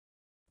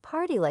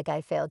party like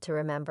I failed to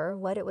remember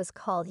what it was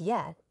called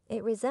yet.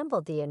 It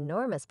resembled the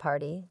enormous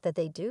party that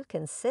they do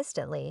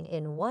consistently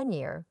in 1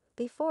 year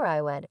before I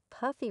went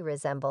puffy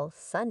resemble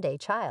Sunday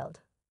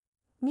child.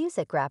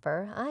 Music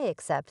rapper, I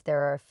accept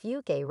there are a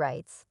few gay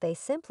rights, they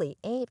simply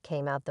ain't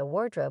came out the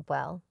wardrobe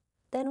well.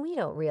 Then we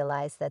don't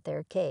realize that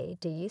they're gay,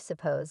 do you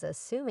suppose,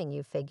 assuming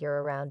you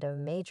figure around a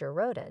major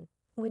rodent?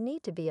 Would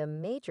need to be a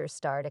major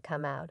star to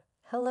come out.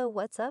 Hello,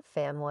 what's up,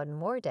 fam? One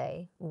more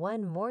day,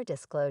 one more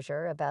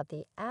disclosure about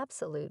the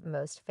absolute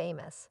most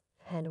famous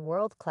and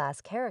world-class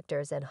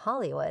characters in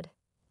Hollywood.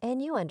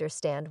 And you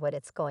understand what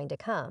it's going to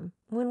come.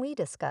 When we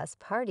discuss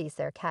parties,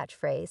 their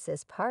catchphrase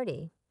is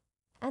party.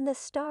 And the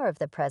star of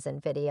the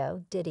present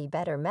video, Diddy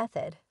Better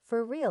Method,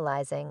 for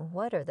realizing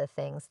what are the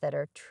things that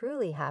are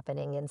truly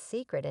happening in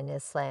secret in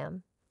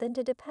Islam, than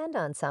to depend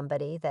on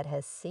somebody that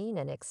has seen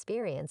and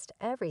experienced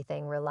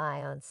everything rely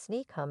on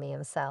Sneak Homie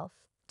himself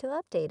to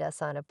update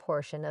us on a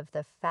portion of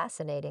the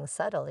fascinating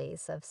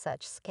subtleties of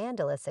such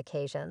scandalous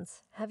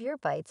occasions. Have your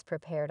bites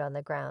prepared on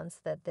the grounds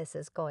that this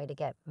is going to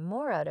get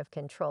more out of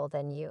control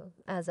than you,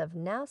 as of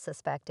now,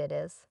 suspect it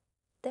is.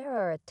 There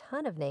are a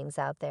ton of names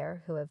out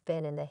there who have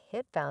been in the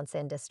hip bounce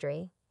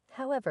industry.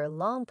 However,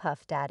 Long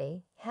Puff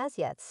Daddy has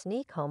yet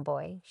Sneak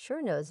Homeboy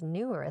sure knows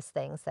numerous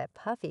things that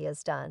Puffy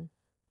has done.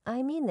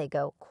 I mean, they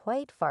go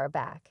quite far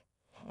back,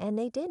 and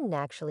they didn't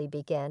actually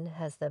begin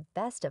as the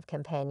best of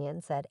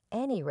companions at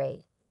any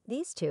rate.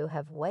 These two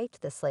have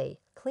wiped the slate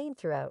clean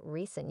throughout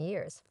recent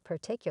years,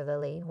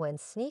 particularly when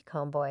Sneak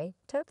Homeboy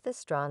took the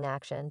strong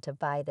action to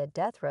buy the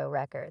Death Row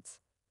records,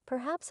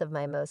 perhaps of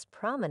my most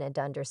prominent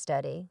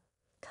understudy.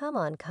 Come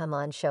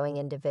on, showing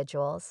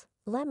individuals.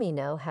 Let me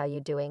know how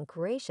you doing,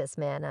 gracious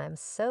man. I'm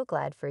so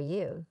glad for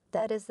you.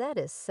 That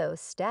is so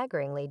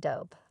staggeringly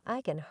dope.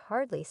 I can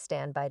hardly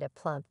stand by to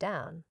plump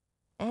down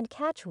and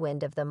catch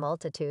wind of the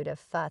multitude of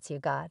thoughts you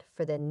got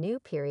for the new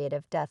period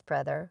of Death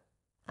Brother.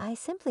 I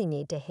simply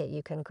need to hit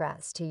you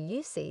congrats to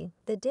you see,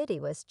 the Diddy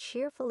was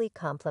cheerfully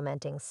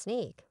complimenting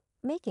Sneak,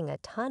 making a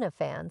ton of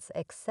fans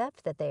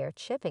accept that they are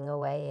chipping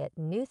away at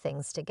new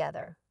things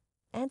together.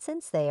 And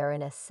since they are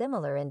in a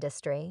similar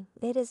industry,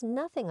 it is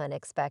nothing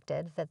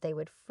unexpected that they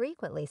would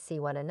frequently see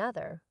one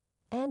another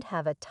and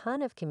have a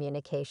ton of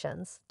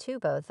communications, too,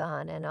 both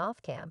on and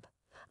off camp.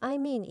 I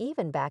mean,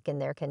 even back in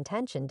their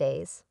contention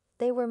days,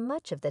 they were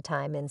much of the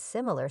time in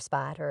similar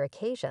spot or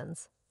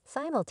occasions.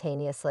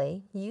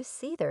 Simultaneously, you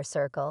see their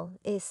circle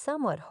is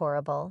somewhat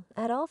horrible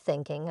at all,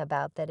 thinking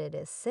about that it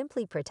is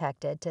simply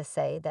protected to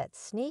say that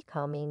Sneak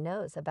Homie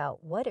knows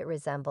about what it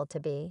resembled to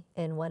be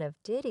in one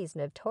of Diddy's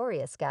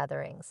notorious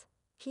gatherings.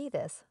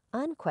 This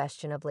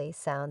unquestionably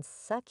sounds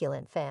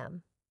succulent,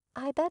 fam.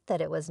 I bet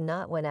that it was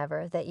not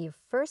whenever that you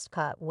first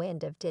caught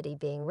wind of Diddy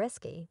being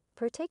risky,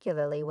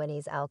 particularly when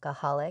he's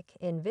alcoholic.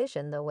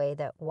 Envision the way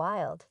that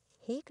wild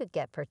he could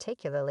get,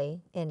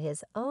 particularly in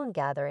his own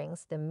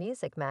gatherings. The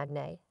music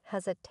magnate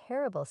has a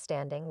terrible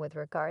standing with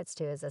regards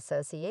to his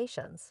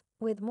associations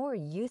with more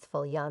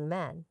youthful young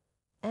men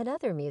and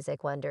other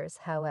music wonders.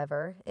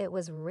 However, it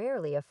was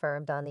rarely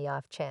affirmed on the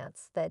off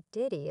chance that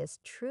Diddy is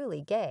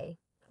truly gay,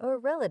 or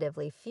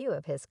relatively few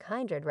of his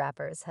kindred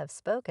rappers have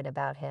spoken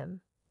about him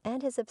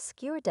and his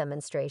obscure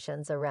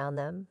demonstrations around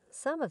them.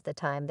 Some of the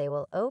time they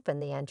will open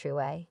the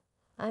entryway.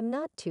 I'm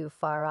not too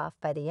far off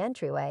by the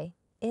entryway.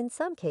 In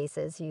some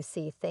cases you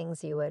see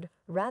things you would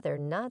rather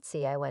not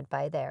see. I went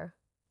by there,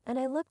 and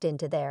I looked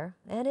into there,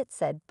 and it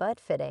said butt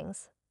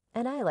fittings,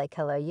 and I like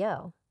hello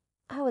yo.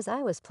 I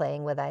was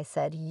playing with, I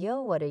said,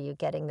 yo, what are you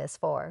getting this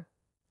for?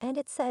 And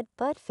it said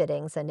butt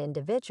fittings and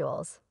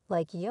individuals.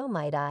 Like, yo,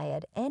 might I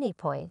at any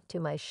point do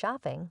my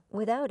shopping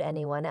without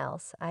anyone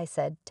else? I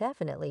said,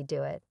 definitely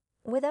do it.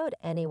 Without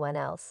anyone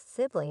else.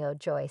 Sibling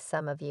O'Joy,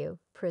 some of you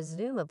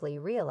presumably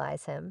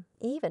realize him.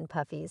 Even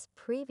Puffy's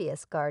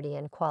previous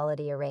guardian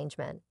quality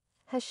arrangement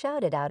has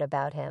shouted out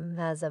about him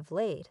as of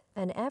late.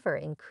 An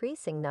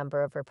ever-increasing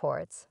number of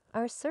reports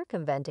are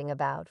circumventing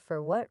about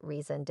for what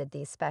reason did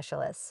these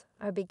specialists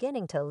are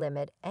beginning to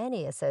limit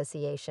any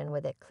association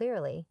with it.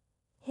 Clearly,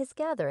 his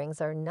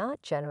gatherings are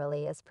not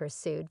generally as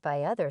pursued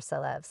by other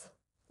celebs.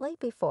 Like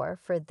before,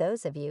 for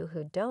those of you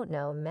who don't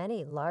know,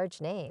 many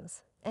large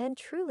names and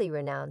truly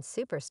renowned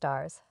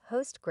superstars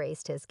host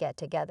graced his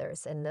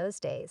get-togethers in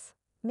those days.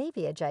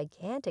 Maybe a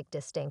gigantic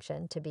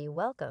distinction to be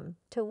welcome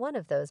to one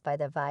of those by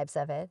the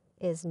vibes of it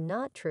is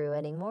not true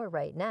anymore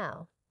right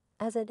now,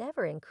 as an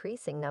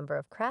ever-increasing number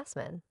of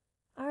craftsmen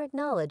are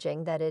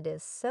acknowledging that it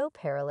is so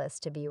perilous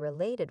to be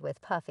related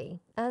with Puffy.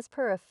 As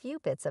per a few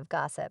bits of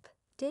gossip,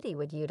 Diddy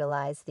would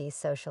utilize these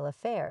social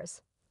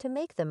affairs to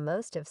make the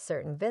most of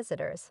certain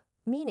visitors,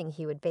 meaning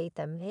he would bait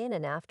them in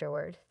and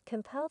afterward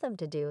compel them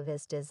to do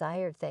his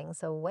desired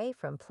things away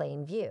from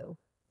plain view.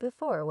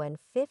 Before, when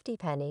 50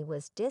 Penny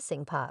was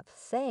dissing Pop,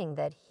 saying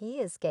that he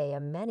is gay,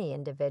 many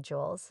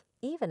individuals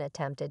even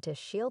attempted to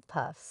shield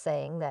Puff,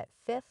 saying that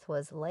Fifth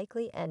was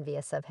likely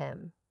envious of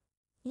him.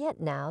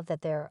 Yet now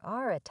that there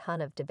are a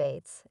ton of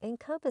debates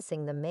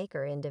encompassing the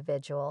maker,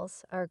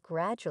 individuals are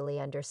gradually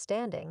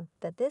understanding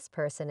that this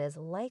person is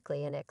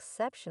likely an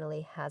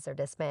exceptionally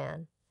hazardous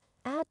man,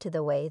 Add to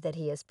the way that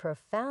he is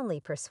profoundly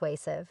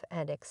persuasive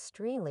and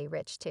extremely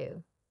rich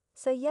too.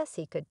 So yes,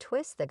 he could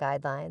twist the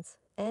guidelines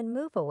and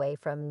move away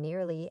from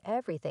nearly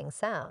everything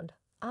sound,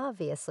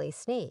 obviously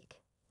sneak.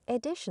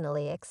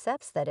 Additionally,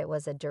 accepts that it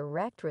was a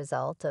direct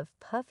result of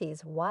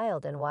Puffy's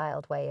wild and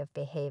wild way of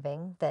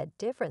behaving that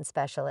different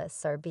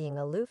specialists are being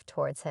aloof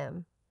towards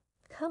him.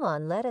 Come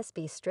on, let us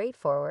be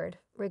straightforward,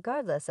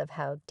 regardless of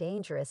how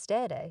dangerous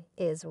Dede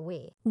is.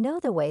 We know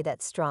the way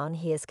that strong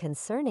he is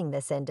concerning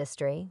this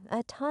industry.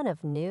 A ton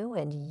of new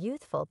and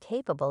youthful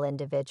capable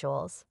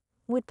individuals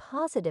would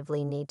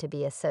positively need to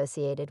be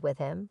associated with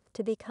him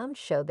to become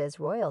showbiz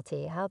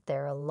royalty out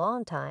there a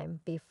long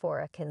time before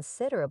a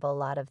considerable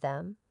lot of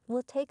them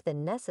will take the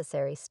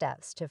necessary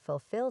steps to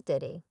fulfill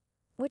Diddy,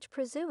 which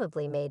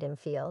presumably made him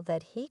feel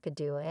that he could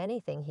do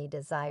anything he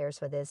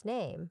desires with his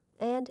name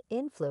and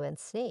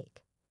influence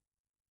Sneak.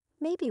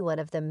 Maybe one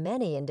of the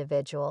many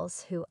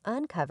individuals who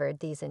uncovered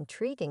these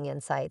intriguing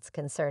insights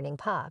concerning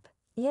Pop,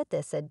 yet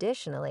this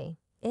additionally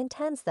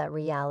intends that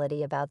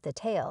reality about the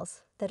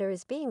tales that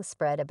is being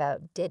spread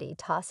about Diddy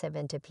toss him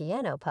into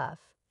piano puff,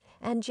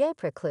 and J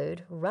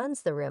Preclude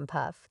runs the room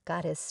puff,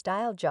 got his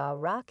style jaw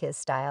rock his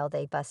style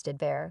they busted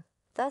bare.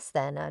 Thus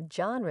then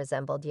John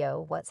resembled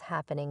yo what's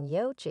happening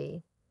yo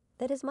G.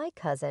 That is my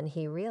cousin,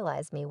 he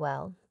realized me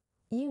well.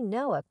 You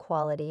know a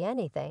quality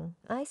anything,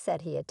 I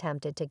said he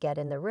attempted to get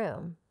in the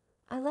room.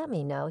 I let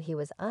me know he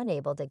was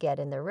unable to get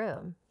in the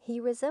room. He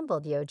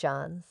resembled yo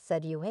John,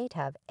 said you ain't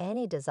have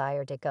any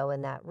desire to go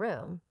in that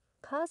room,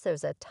 'cause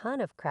there's a ton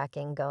of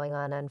cracking going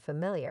on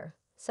unfamiliar.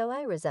 So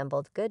I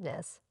resembled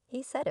goodness.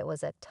 He said it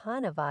was a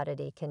ton of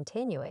oddity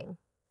continuing.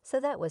 So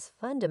that was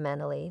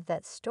fundamentally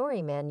that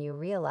story man you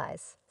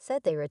realize,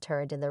 said they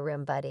returned in the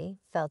room buddy,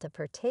 felt a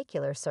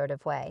particular sort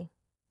of way.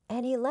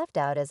 And he left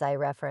out, as I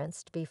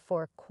referenced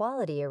before,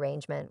 quality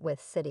arrangement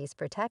with City's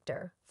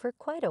protector. For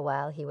quite a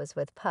while he was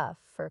with Puff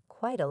for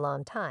quite a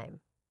long time.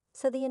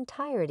 So the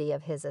entirety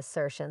of his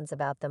assertions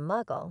about the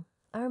muggle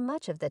are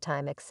much of the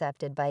time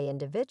accepted by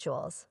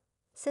individuals,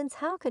 since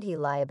how could he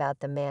lie about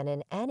the man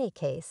in any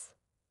case?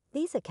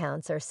 These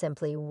accounts are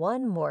simply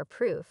one more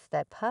proof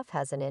that Puff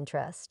has an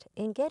interest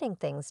in getting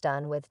things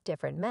done with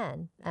different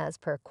men, as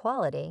per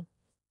quality.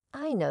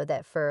 I know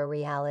that for a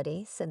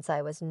reality, since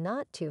I was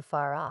not too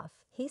far off.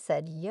 He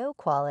said, yo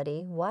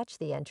quality, watch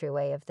the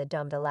entryway of the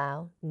dome to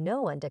allow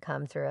no one to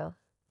come through.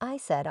 I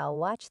said, I'll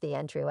watch the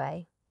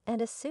entryway.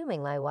 And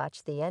assuming I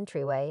watched the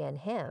entryway and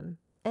him,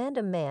 and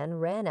a man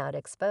ran out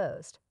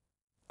exposed.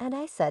 And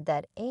I said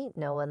that ain't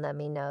no one let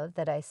me know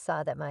that I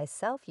saw that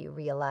myself, you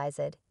realize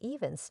it,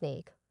 even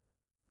Sneak.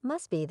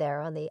 Must be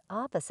there on the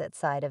opposite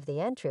side of the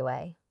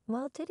entryway.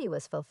 While Diddy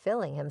was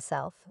fulfilling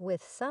himself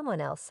with someone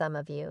else, some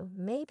of you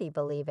may be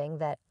believing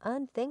that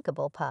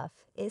unthinkable Puff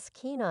is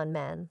keen on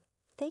men,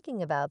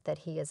 thinking about that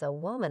he is a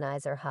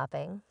womanizer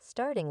hopping,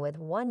 starting with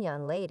one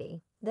young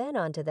lady, then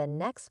on to the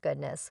next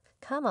goodness.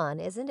 Come on,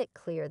 isn't it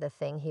clear the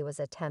thing he was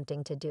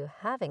attempting to do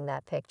having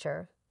that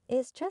picture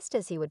is just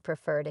as he would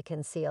prefer to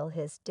conceal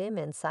his dim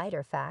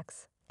insider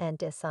facts and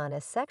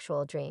dishonest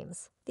sexual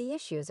dreams. The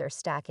issues are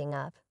stacking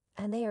up.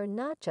 And they are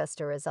not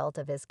just a result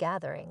of his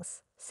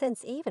gatherings,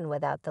 since even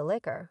without the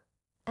liquor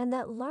and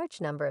that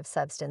large number of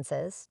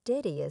substances,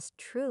 Diddy is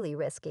truly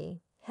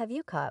risky. Have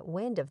you caught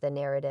wind of the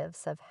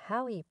narratives of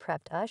how he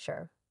prepped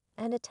Usher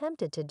and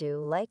attempted to do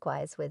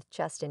likewise with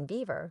Justin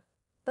Bieber?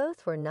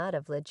 Both were not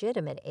of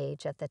legitimate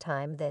age at the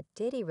time that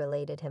Diddy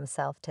related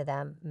himself to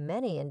them.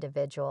 Many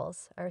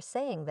individuals are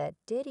saying that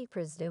Diddy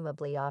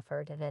presumably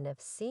offered an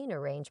obscene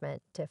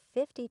arrangement to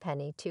 50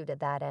 penny to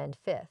that end.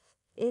 Fifth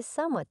is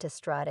somewhat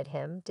distraught at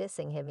him,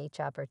 dissing him each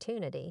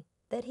opportunity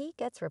that he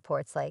gets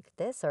reports like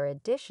this, or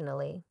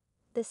additionally,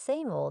 the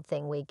same old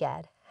thing we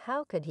get,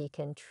 how could he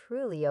can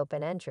truly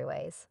open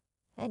entryways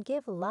and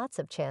give lots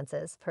of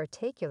chances,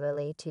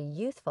 particularly to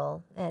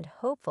youthful and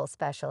hopeful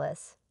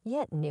specialists.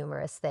 Yet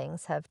numerous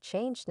things have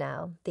changed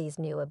now. These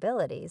new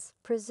abilities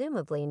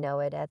presumably know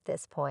it at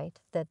this point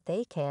that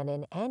they can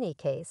in any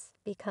case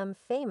become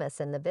famous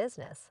in the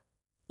business,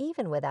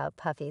 even without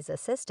Puffy's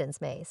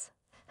assistance mace.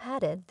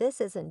 Added,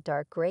 this isn't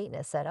dark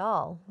greatness at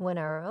all when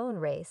our own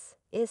race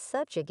is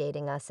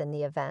subjugating us in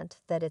the event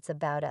that it's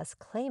about us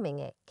claiming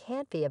it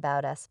can't be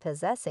about us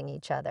possessing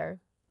each other.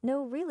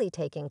 No really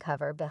taking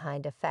cover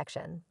behind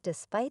affection,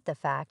 despite the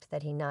fact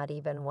that he not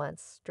even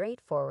once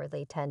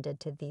straightforwardly tended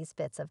to these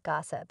bits of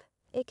gossip.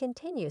 It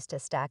continues to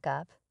stack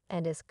up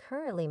and is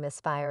currently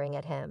misfiring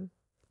at him.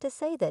 To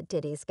say that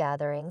Diddy's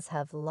gatherings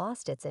have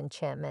lost its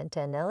enchantment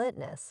and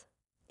eliteness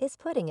is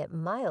putting it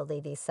mildly.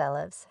 These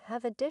celebs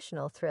have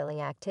additional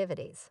thrilling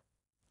activities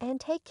and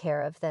take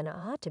care of than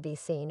ought to be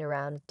seen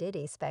around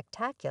Diddy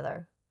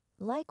spectacular.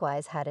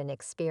 Likewise had an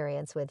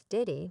experience with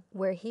Diddy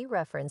where he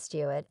referenced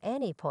you at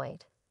any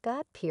point,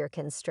 got peer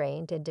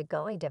constrained into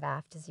going to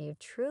after you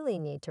truly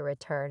need to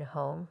return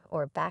home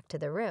or back to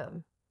the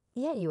room.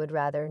 Yet you would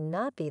rather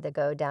not be the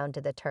go down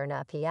to the turn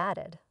up. He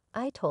added,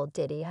 I told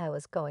Diddy I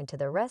was going to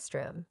the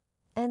restroom.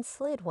 and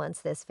slid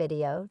once this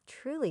video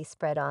truly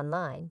spread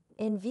online.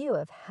 In view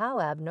of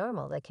how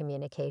abnormal the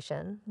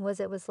communication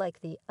was, it was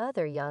like the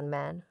other young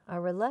men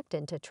are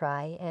reluctant to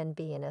try and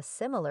be in a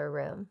similar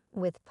room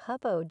with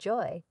Puppo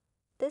Joy.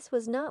 This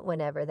was not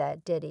whenever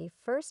that Diddy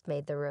first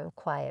made the room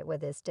quiet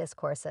with his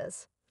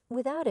discourses.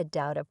 Without a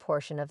doubt, a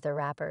portion of the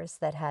rappers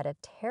that had a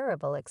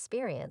terrible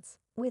experience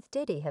with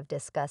Diddy have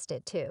discussed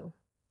it too.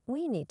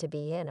 We need to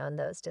be in on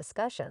those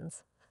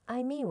discussions.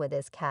 I mean, with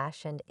his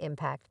cash and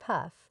impact,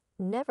 Puff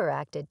never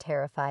acted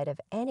terrified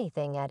of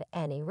anything at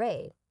any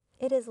rate.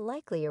 It is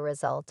likely a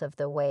result of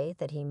the way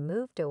that he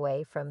moved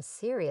away from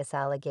serious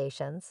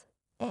allegations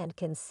and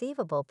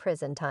conceivable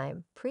prison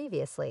time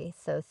previously,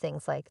 so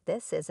things like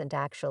this isn't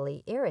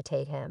actually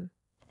irritate him.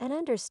 And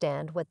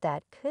understand what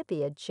that could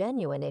be a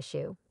genuine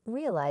issue,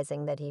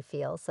 realizing that he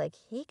feels like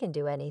he can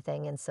do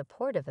anything in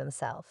support of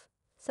himself.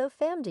 So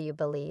fam, do you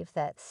believe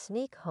that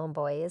Sneak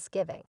Homeboy is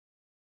giving?